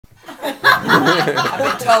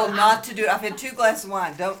I've been told not to do it. I've had 2 glasses of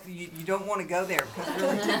wine. You don't want to go there because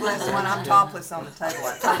really 2 glasses of wine, I'm topless on the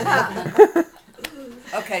table.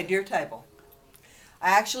 Okay, dear table. I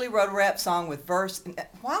actually wrote a rap song with verse.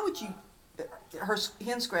 Why would you? Her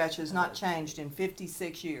hen scratch has not changed in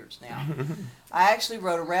 56 years now. I actually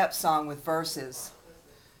wrote a rap song with verses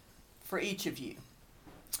for each of you.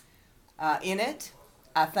 In it,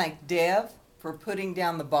 I thank Dev for putting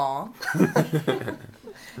down the bong,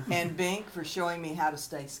 and Bink for showing me how to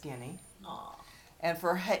stay skinny, and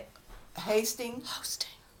for hosting.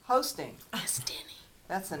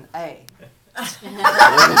 That's an A.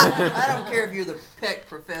 I don't care if you're the Peck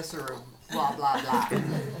professor or blah blah blah.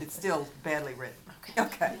 It's still badly written.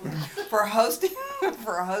 Okay. For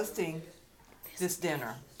hosting this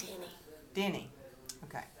dinner. Denny.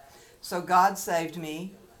 Okay. So God saved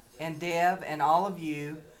me and Deb and all of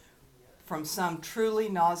you from some truly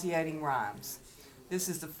nauseating rhymes. This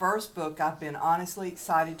is the first book I've been honestly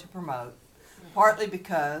excited to promote, partly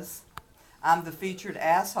because I'm the featured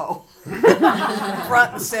asshole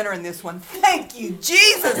front and center in this one. Thank you,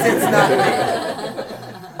 Jesus, it's not me.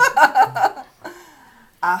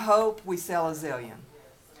 I hope we sell a zillion.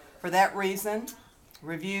 For that reason,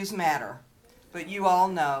 reviews matter. But you all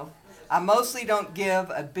know, I mostly don't give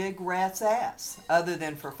a big rat's ass, other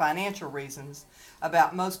than for financial reasons,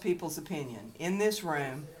 about most people's opinion. In this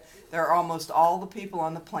room, there are almost all the people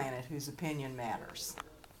on the planet whose opinion matters.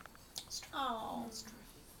 Oh.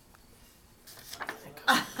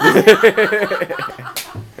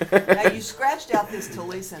 Now you scratched out this to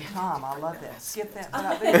Lisa and Tom. I love that. Skip that.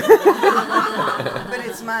 But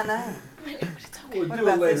it's my name. What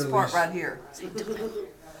about this part right here?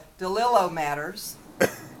 DeLillo matters.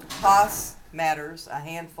 Haas matters. A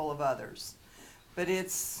handful of others. But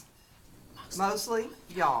it's mostly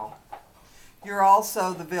y'all. You're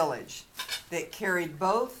also the village that carried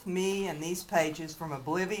both me and these pages from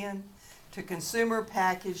oblivion to consumer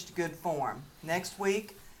packaged good form. Next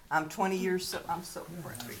week, I'm 20 years. I'm so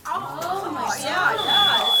proud. Oh my God!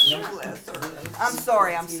 I'm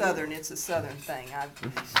sorry, I'm Southern. It's a Southern thing.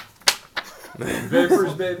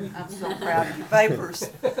 Vapors, baby. I'm so proud of you. Vapors.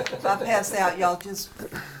 If I pass out, y'all just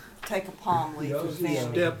take a palm leaf and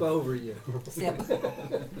fan me. Step over you.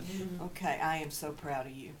 Okay, I am so proud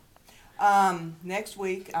of you. Next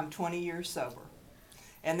week, I'm 20 years sober.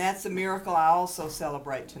 And that's a miracle I also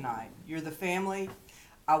celebrate tonight. You're the family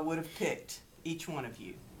I would have picked, each one of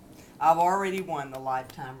you. I've already won the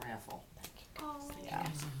lifetime raffle. Yeah.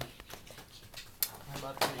 I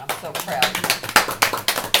love you. I'm so proud of you.